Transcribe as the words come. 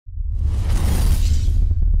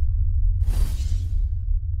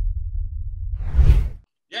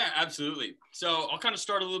absolutely. So I'll kind of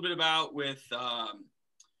start a little bit with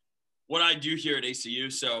what I do here at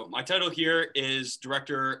ACU. So my title here is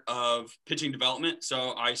Director of Pitching Development.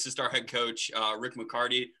 So I assist our head coach, Rick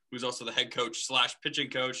McCarty, who's also the head coach / pitching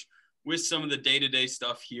coach, with some of the day-to-day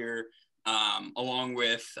stuff here, along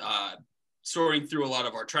with sorting through a lot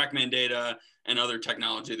of our TrackMan data and other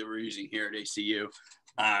technology that we're using here at ACU.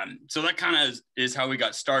 So that kind of is how we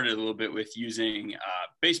got started a little bit with using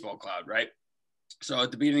Baseball Cloud, right? So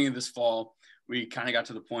at the beginning of this fall, we kind of got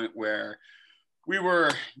to the point where we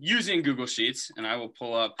were using Google Sheets, and I will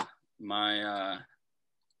pull up my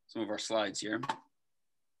some of our slides here.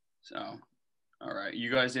 So, all right,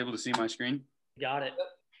 you guys able to see my screen? Got it.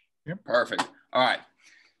 Yep. Perfect. All right.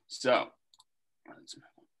 So,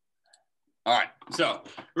 all right. So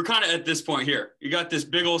we're kind of at this point here. You got this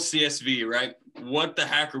big old CSV, right? What the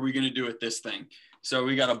heck are we going to do with this thing? So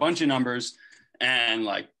we got a bunch of numbers, and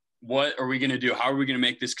like, what are we going to do? How are we going to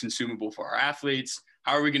make this consumable for our athletes?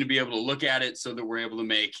 How are we going to be able to look at it so that we're able to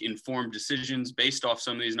make informed decisions based off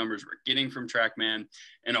some of these numbers we're getting from TrackMan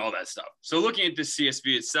and all that stuff? So looking at this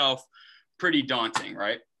CSV itself, pretty daunting,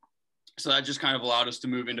 right? So that just kind of allowed us to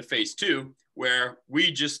move into phase 2, where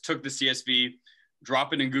we just took the CSV,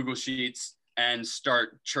 drop it in Google Sheets, and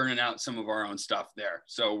start churning out some of our own stuff there.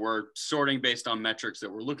 So we're sorting based on metrics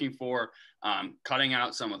that we're looking for, cutting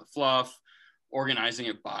out some of the fluff, organizing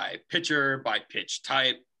it by pitcher, by pitch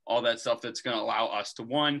type, all that stuff that's going to allow us to,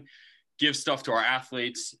 1, give stuff to our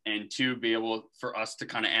athletes, and 2, be able for us to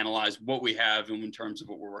kind of analyze what we have in terms of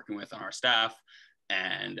what we're working with on our staff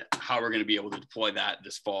and how we're going to be able to deploy that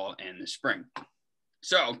this fall and this spring.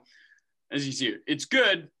 So as you see, it's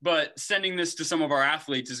good, but sending this to some of our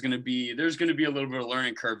athletes is going to be, there's going to be a little bit of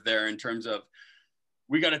learning curve there in terms of,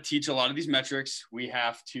 we got to teach a lot of these metrics. We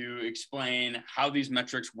have to explain how these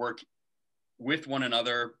metrics work with one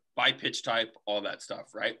another by pitch type, all that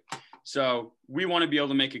stuff, right? So we want to be able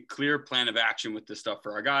to make a clear plan of action with this stuff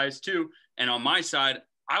for our guys too. And on my side,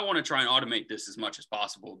 I want to try and automate this as much as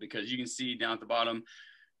possible, because you can see down at the bottom,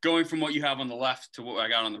 going from what you have on the left to what I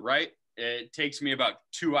got on the right, it takes me about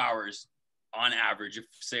 2 hours on average, if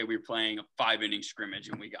say we're playing a 5-inning scrimmage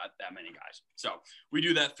and we got that many guys. So we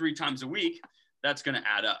do that 3 times a week, that's going to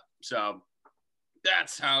add up. So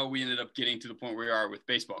that's how we ended up getting to the point where we are with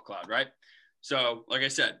Baseball Cloud, right? So like I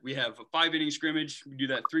said, we have a 5-inning scrimmage. We do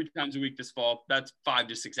that 3 times a week this fall. That's 5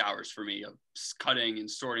 to 6 hours for me of cutting and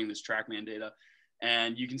sorting this TrackMan data.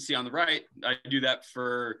 And you can see on the right, I do that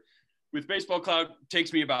with Baseball Cloud, it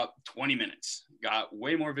takes me about 20 minutes. Got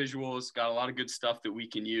way more visuals, got a lot of good stuff that we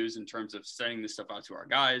can use in terms of sending this stuff out to our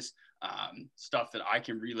guys, stuff that I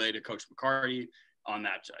can relay to Coach McCarty on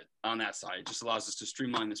that side. It just allows us to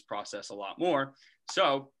streamline this process a lot more.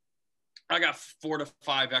 So I got 4 to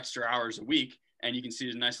 5 extra hours a week, and you can see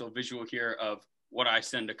there's a nice little visual here of what I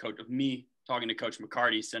send to Coach, of me talking to Coach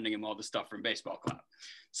McCarty, sending him all the stuff from Baseball Cloud.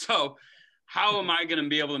 So how am I going to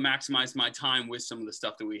be able to maximize my time with some of the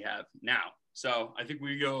stuff that we have now? So I think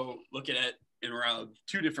we go look at it in around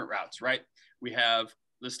 2 different routes, right? We have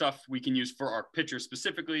the stuff we can use for our pitcher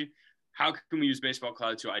specifically. How can we use Baseball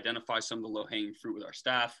Cloud to identify some of the low-hanging fruit with our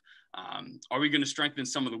staff? Are we going to strengthen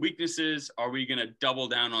some of the weaknesses? Are we going to double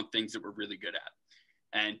down on things that we're really good at?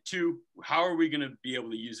 And 2, how are we going to be able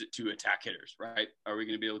to use it to attack hitters, right? Are we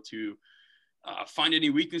going to be able to find any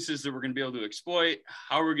weaknesses that we're going to be able to exploit?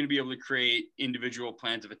 How are we going to be able to create individual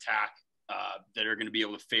plans of attack that are going to be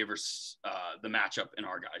able to favor the matchup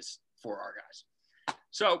for our guys?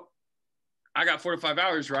 So I got 4 to 5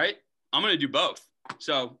 hours, right? I'm going to do both.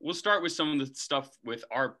 So we'll start with some of the stuff with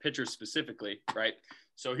our pitchers specifically, right?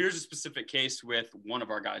 So here's a specific case with one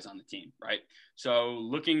of our guys on the team, right? So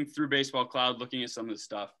looking through Baseball Cloud, looking at some of the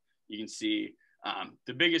stuff, you can see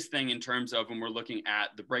the biggest thing in terms of when we're looking at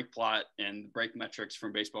the break plot and the break metrics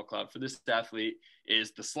from Baseball Cloud for this athlete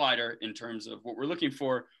is the slider. In terms of what we're looking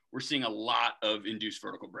for, we're seeing a lot of induced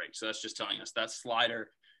vertical breaks. So that's just telling us that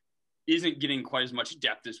slider isn't getting quite as much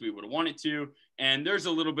depth as we would have wanted to. And there's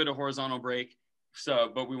a little bit of horizontal break.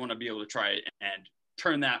 So, but we want to be able to try it and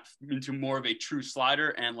turn that into more of a true slider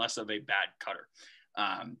and less of a bad cutter.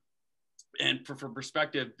 And for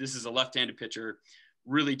perspective, this is a left-handed pitcher,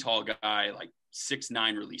 really tall guy, like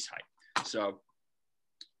 6'9" release height. So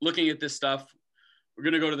looking at this stuff, we're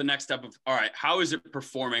going to go to the next step of, all right, how is it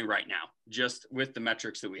performing right now, just with the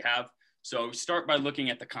metrics that we have? So start by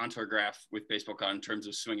looking at the contour graph with Baseball Cloud in terms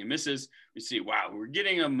of swing and misses. We see, wow, we're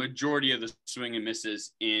getting a majority of the swing and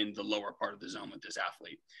misses in the lower part of the zone with this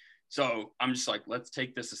athlete. So I'm just like, let's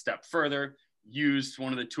take this a step further. Use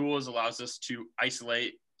one of the tools, allows us to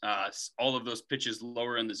isolate all of those pitches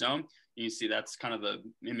lower in the zone. You can see that's kind of the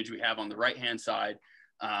image we have on the right-hand side.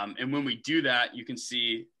 And when we do that, you can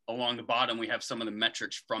see along the bottom, we have some of the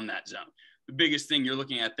metrics from that zone. The biggest thing you're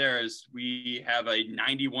looking at there is we have a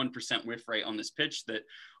 91% whiff rate on this pitch that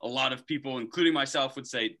a lot of people, including myself, would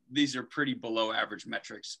say these are pretty below average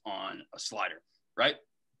metrics on a slider, right?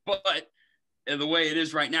 But the way it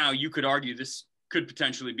is right now, you could argue this could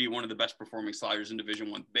potentially be one of the best performing sliders in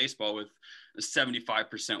Division I baseball with a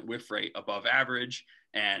 75% whiff rate above average,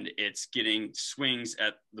 and it's getting swings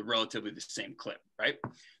at the relatively the same clip, right?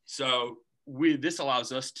 So this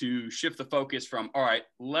allows us to shift the focus from, all right,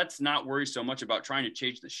 let's not worry so much about trying to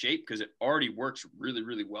change the shape because it already works really,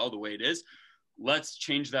 really well the way it is. Let's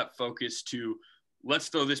change that focus to let's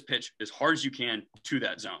throw this pitch as hard as you can to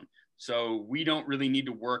that zone. So we don't really need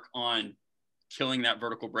to work on killing that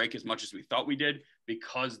vertical break as much as we thought we did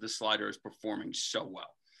because the slider is performing so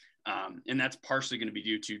well. And that's partially going to be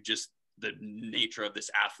due to just the nature of this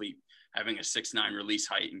athlete having a 6'9" release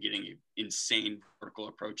height and getting an insane vertical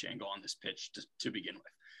approach angle on this pitch to begin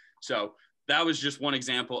with. So that was just one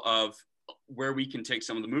example of where we can take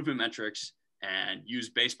some of the movement metrics and use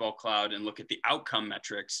Baseball Cloud and look at the outcome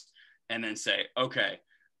metrics and then say, okay,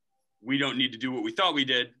 we don't need to do what we thought we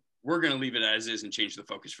did. We're going to leave it as is and change the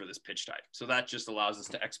focus for this pitch type. So that just allows us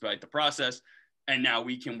to expedite the process. And now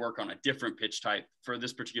we can work on a different pitch type for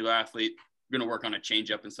this particular athlete. We're going to work on a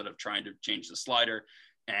changeup instead of trying to change the slider.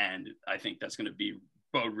 And I think that's going to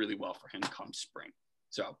bode really well for him come spring.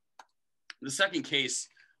 So the second case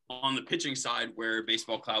on the pitching side where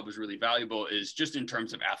Baseball Cloud was really valuable is just in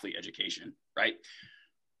terms of athlete education, right?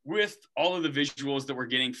 With all of the visuals that we're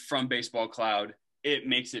getting from Baseball Cloud, it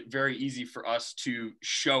makes it very easy for us to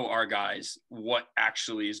show our guys what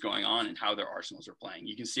actually is going on and how their arsenals are playing.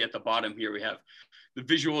 You can see at the bottom here, we have the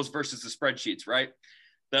visuals versus the spreadsheets, right?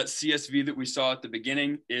 That CSV that we saw at the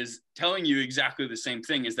beginning is telling you exactly the same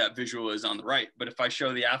thing as that visual is on the right. But if I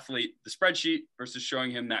show the athlete the spreadsheet versus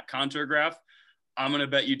showing him that contour graph, I'm going to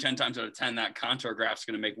bet you 10 times out of 10 that contour graph is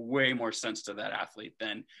going to make way more sense to that athlete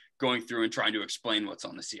than going through and trying to explain what's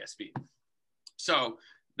on the CSV. So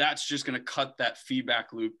that's just going to cut that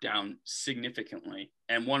feedback loop down significantly.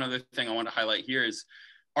 And one other thing I want to highlight here is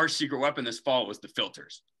our secret weapon this fall was the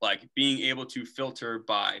filters, like being able to filter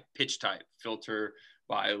by pitch type, filter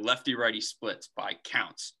by lefty righty splits, by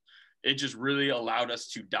counts. It just really allowed us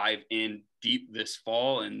to dive in deep this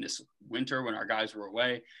fall and this winter when our guys were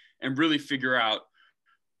away and really figure out,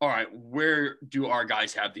 all right, where do our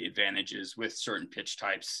guys have the advantages with certain pitch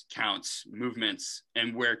types, counts, movements,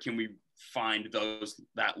 and where can we find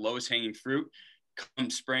that lowest hanging fruit come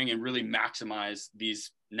spring and really maximize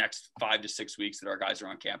these next 5 to 6 weeks that our guys are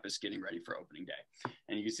on campus getting ready for opening day.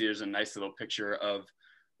 And you can see there's a nice little picture of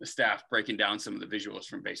the staff breaking down some of the visuals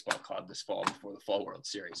from Baseball Cloud this fall before the Fall World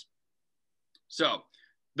Series. So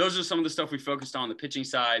those are some of the stuff we focused on the pitching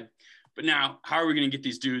side. But now, how are we going to get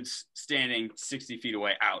these dudes standing 60 feet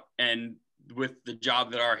away out? And with the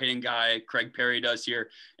job that our hitting guy, Craig Perry, does here,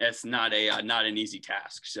 it's not an easy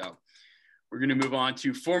task. So we're going to move on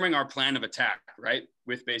to forming our plan of attack, right?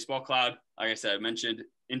 With Baseball Cloud, like I said, I mentioned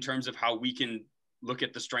in terms of how we can look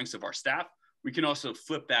at the strengths of our staff, we can also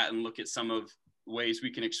flip that and look at some of ways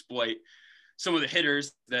we can exploit some of the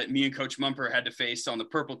hitters that me and Coach Mumper had to face on the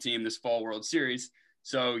purple team this Fall World Series.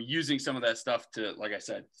 So using some of that stuff to, like I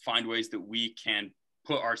said, find ways that we can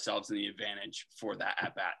put ourselves in the advantage for that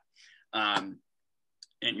at bat. And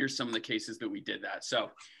here's some of the cases that we did that. So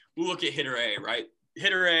we'll look at hitter A, right?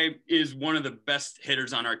 Hitter A is one of the best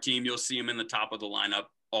hitters on our team. You'll see him in the top of the lineup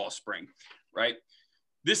all spring, right?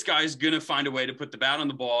 This guy's going to find a way to put the bat on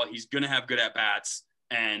the ball. He's going to have good at bats,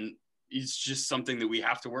 and it's just something that we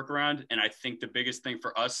have to work around. And I think the biggest thing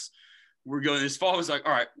for us, we're going this fall was like,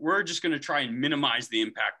 all right, we're just going to try and minimize the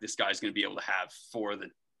impact this guy's going to be able to have for the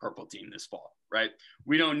purple team this fall, right?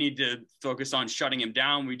 We don't need to focus on shutting him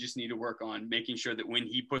down. We just need to work on making sure that when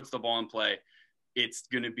he puts the ball in play, it's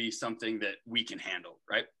going to be something that we can handle,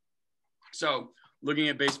 right? So looking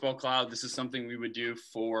at Baseball Cloud, this is something we would do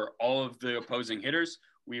for all of the opposing hitters.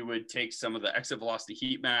 We would take some of the exit velocity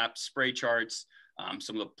heat maps, spray charts,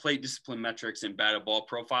 some of the plate discipline metrics and batted ball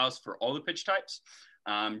profiles for all the pitch types,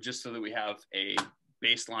 just so that we have a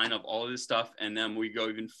baseline of all of this stuff. And then we go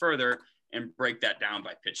even further and break that down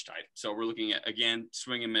by pitch type. So we're looking at, again,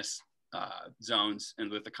 swing and miss zones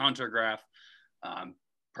and with the contour graph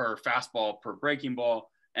per fastball, per breaking ball.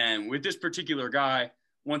 And with this particular guy,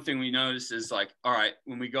 one thing we notice is like, all right,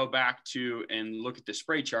 when we go back to and look at the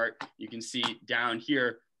spray chart, you can see down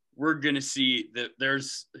here, we're going to see that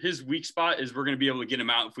there's his weak spot is we're going to be able to get him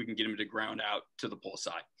out if we can get him to ground out to the pull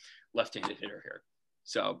side, left-handed hitter here.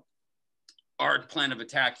 So our plan of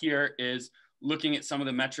attack here is looking at some of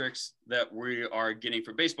the metrics that we are getting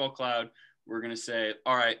for Baseball Cloud. We're going to say,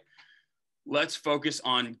 all right, let's focus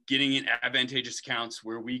on getting in advantageous counts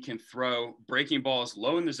where we can throw breaking balls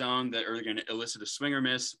low in the zone that are going to elicit a swing or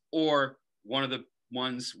miss, or one of the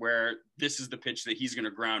ones where this is the pitch that he's going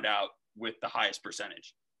to ground out with the highest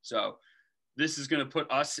percentage. So this is going to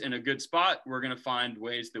put us in a good spot. We're going to find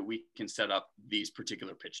ways that we can set up these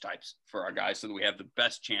particular pitch types for our guys so that we have the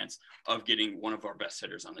best chance of getting one of our best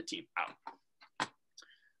hitters on the team out.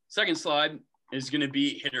 Second slide is going to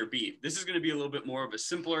be hitter B. This is going to be a little bit more of a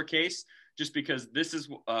simpler case, just because this is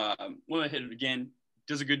one of the hitters, again,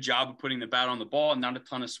 does a good job of putting the bat on the ball, not a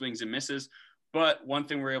ton of swings and misses. But one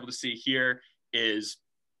thing we're able to see here is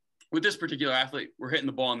with this particular athlete, we're hitting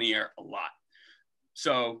the ball in the air a lot.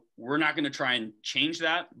 So we're not going to try and change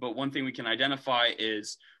that. But one thing we can identify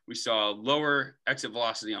is we saw lower exit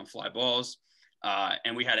velocity on fly balls,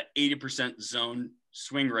 and we had an 80% zone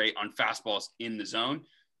swing rate on fastballs in the zone.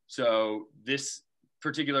 So this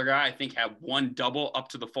particular guy, I think, had one double up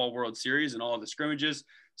to the Fall World Series in all of the scrimmages.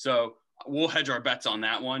 So we'll hedge our bets on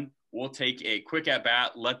that one. We'll take a quick at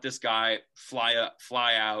bat, let this guy fly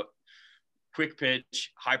out, quick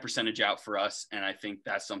pitch, high percentage out for us. And I think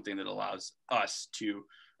that's something that allows us to,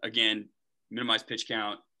 again, minimize pitch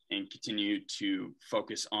count and continue to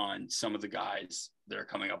focus on some of the guys that are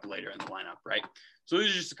coming up later in the lineup, right? So these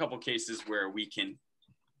are just a couple of cases where we can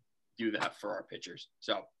do that for our pitchers.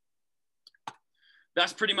 So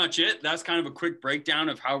that's pretty much it. That's kind of a quick breakdown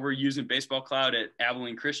of how we're using Baseball Cloud at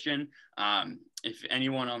Abilene Christian. If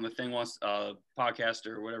anyone on the thing wants a podcast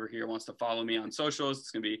or whatever here wants to follow me on socials,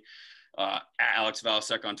 it's going to be at Alex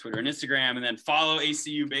Valasek on Twitter and Instagram, and then follow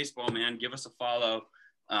ACU Baseball, man. Give us a follow.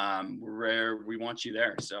 We want you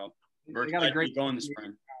there. So we're got a great going this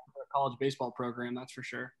spring. College baseball program, that's for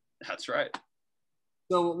sure. That's right.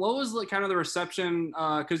 So what was kind of the reception?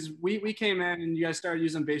 Because we came in and you guys started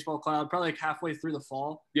using Baseball Cloud probably like halfway through the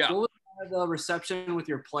fall. Yeah. What was the reception with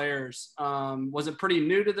your players? Was it pretty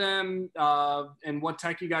new to them? And what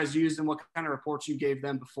tech you guys used and what kind of reports you gave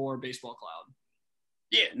them before Baseball Cloud?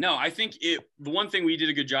 Yeah, no, I think the one thing we did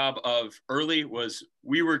a good job of early was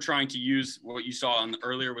we were trying to use what you saw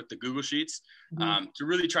earlier with the Google Sheets to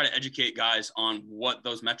really try to educate guys on what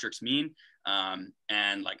those metrics mean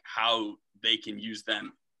and like how they can use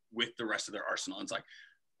them with the rest of their arsenal. It's like,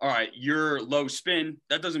 all right, you're low spin.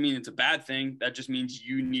 That doesn't mean it's a bad thing. That just means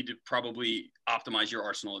you need to probably optimize your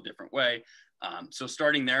arsenal a different way. So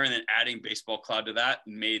starting there and then adding Baseball Cloud to that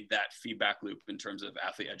made that feedback loop in terms of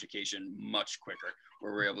athlete education much quicker,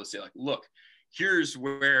 where we're able to say like, look, here's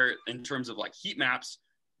where in terms of like heat maps,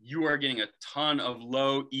 you are getting a ton of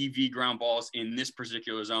low EV ground balls in this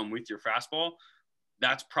particular zone with your fastball.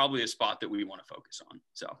 That's probably a spot that we want to focus on.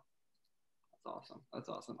 So. That's awesome. That's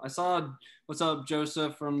awesome. I saw, what's up,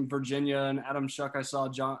 Joseph from Virginia, and Adam Shuck. I saw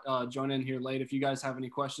join in here late if you guys have any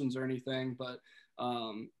questions or anything, but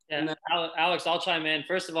yeah, Alex, I'll chime in.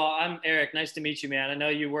 First of all, I'm Eric. Nice to meet you, man. I know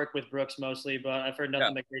you work with Brooks mostly, but I've heard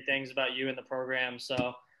nothing but great things about you and the program.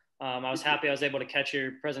 So I was happy I was able to catch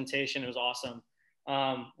your presentation. It was awesome.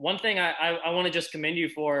 One thing I want to just commend you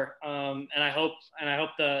for, and I hope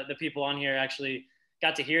the people on here actually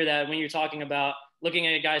got to hear that when you're talking about looking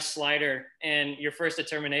at a guy's slider and your first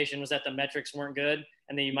determination was that the metrics weren't good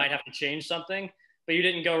and then you might have to change something. But you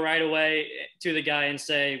didn't go right away to the guy and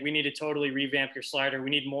say, we need to totally revamp your slider.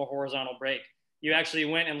 We need more horizontal break. You actually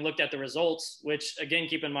went and looked at the results, which, again,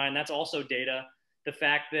 keep in mind, that's also data. The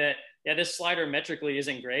fact that, yeah, this slider metrically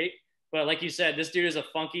isn't great. But like you said, this dude is a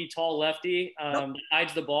funky, tall lefty,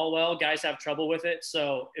 hides the ball well. Guys have trouble with it.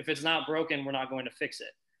 So if it's not broken, we're not going to fix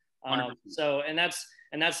it.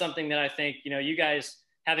 And that's something that I think, you guys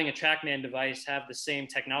having a TrackMan device have the same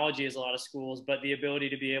technology as a lot of schools, but the ability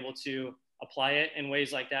to be able to apply it in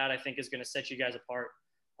ways like that, I think is going to set you guys apart.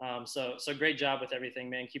 So great job with everything,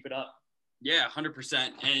 man. Keep it up. Yeah, 100%.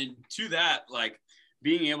 And to that, like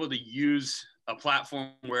being able to use a platform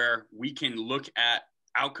where we can look at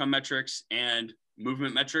outcome metrics and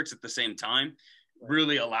movement metrics at the same time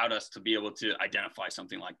really allowed us to be able to identify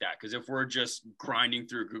something like that. Because if we're just grinding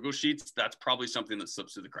through Google Sheets, that's probably something that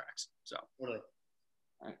slips through the cracks. So totally.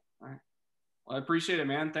 All right. Well, I appreciate it,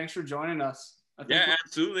 man. Thanks for joining us. Yeah,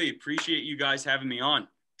 absolutely. Appreciate you guys having me on.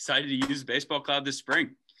 Excited to use Baseball Cloud this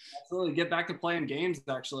spring. Absolutely. Get back to playing games,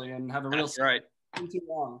 actually, and have a real – That's right. Too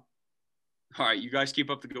long. All right. You guys keep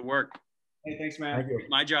up the good work. Hey, thanks, man. Make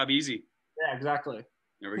my job easy. Yeah, exactly.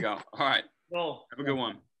 There we go. All right. Cool. Have a good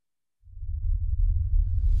one.